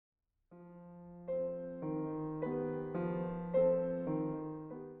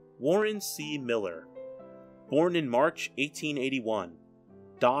Warren C. Miller, born in March 1881,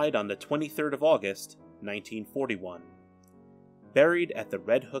 died on the 23rd of August, 1941. Buried at the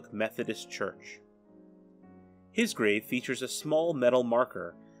Red Hook Methodist Church. His grave features a small metal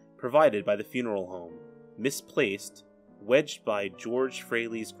marker provided by the funeral home, misplaced, wedged by George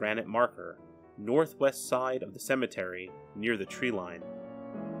Fraley's granite marker, northwest side of the cemetery near the tree line.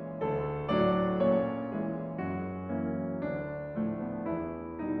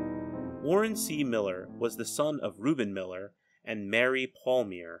 Warren C. Miller was the son of Reuben Miller and Mary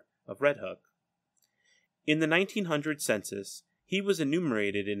Palmier of Red Hook. In the 1900 census, he was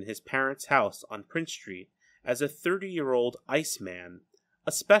enumerated in his parents' house on Prince Street as a 30-year-old iceman,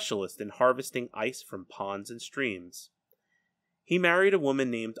 a specialist in harvesting ice from ponds and streams. He married a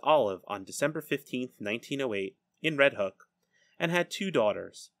woman named Olive on December 15, 1908, in Red Hook, and had 2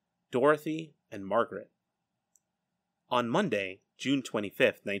 daughters, Dorothy and Margaret. On Monday, June 25,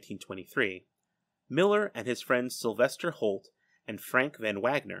 1923, Miller and his friends Sylvester Holt and Frank Van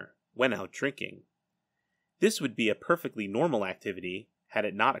Wagner went out drinking. This would be a perfectly normal activity had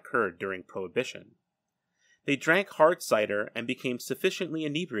it not occurred during Prohibition. They drank hard cider and became sufficiently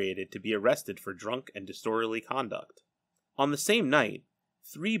inebriated to be arrested for drunk and disorderly conduct. On the same night,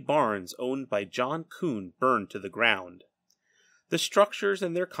 3 barns owned by John Kuhn burned to the ground. The structures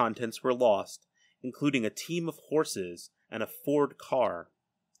and their contents were lost, including a team of horses and a Ford car.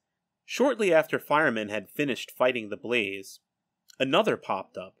 Shortly after firemen had finished fighting the blaze, another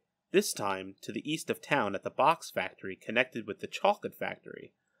popped up, this time to the east of town at the box factory connected with the chocolate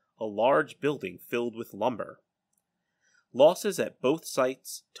factory, a large building filled with lumber. Losses at both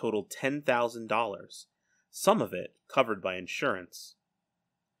sites totaled $10,000, some of it covered by insurance.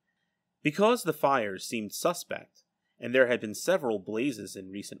 Because the fires seemed suspect, and there had been several blazes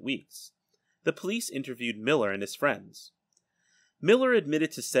in recent weeks, the police interviewed Miller and his friends. Miller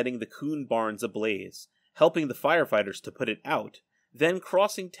admitted to setting the Kuhn barns ablaze, helping the firefighters to put it out, then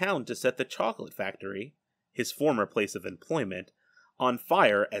crossing town to set the chocolate factory, his former place of employment, on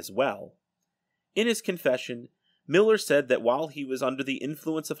fire as well. In his confession, Miller said that while he was under the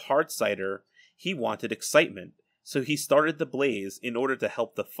influence of hard cider, he wanted excitement, so he started the blaze in order to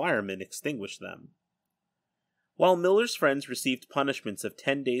help the firemen extinguish them. While Miller's friends received punishments of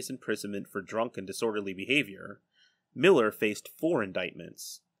 10 days imprisonment for drunk and disorderly behavior, Miller faced 4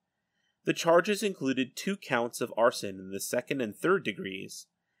 indictments. The charges included 2 counts of arson in the 2nd and 3rd degrees,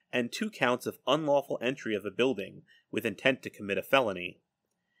 and 2 counts of unlawful entry of a building with intent to commit a felony.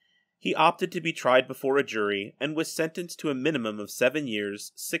 He opted to be tried before a jury and was sentenced to a minimum of 7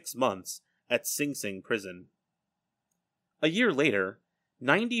 years, 6 months at Sing Sing prison. A year later,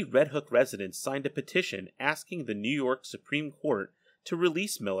 90 Red Hook residents signed a petition asking the New York Supreme Court to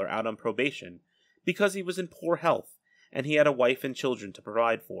release Miller out on probation because he was in poor health and he had a wife and children to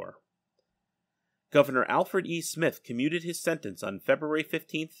provide for. Governor Alfred E. Smith commuted his sentence on February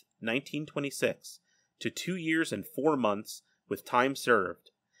 15, 1926, to 2 years and 4 months with time served,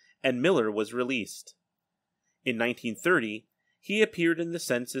 and Miller was released. In 1930, he appeared in the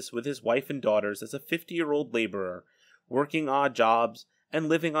census with his wife and daughters as a 50-year-old laborer, working odd jobs and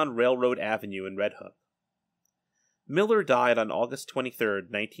living on Railroad Avenue in Red Hook. Miller died on August 23,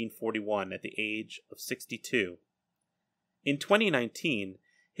 1941, at the age of 62. In 2019,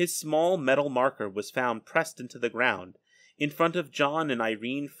 his small metal marker was found pressed into the ground in front of John and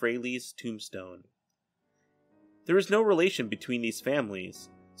Irene Fraley's tombstone. There is no relation between these families,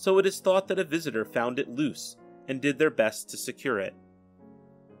 so it is thought that a visitor found it loose and did their best to secure it.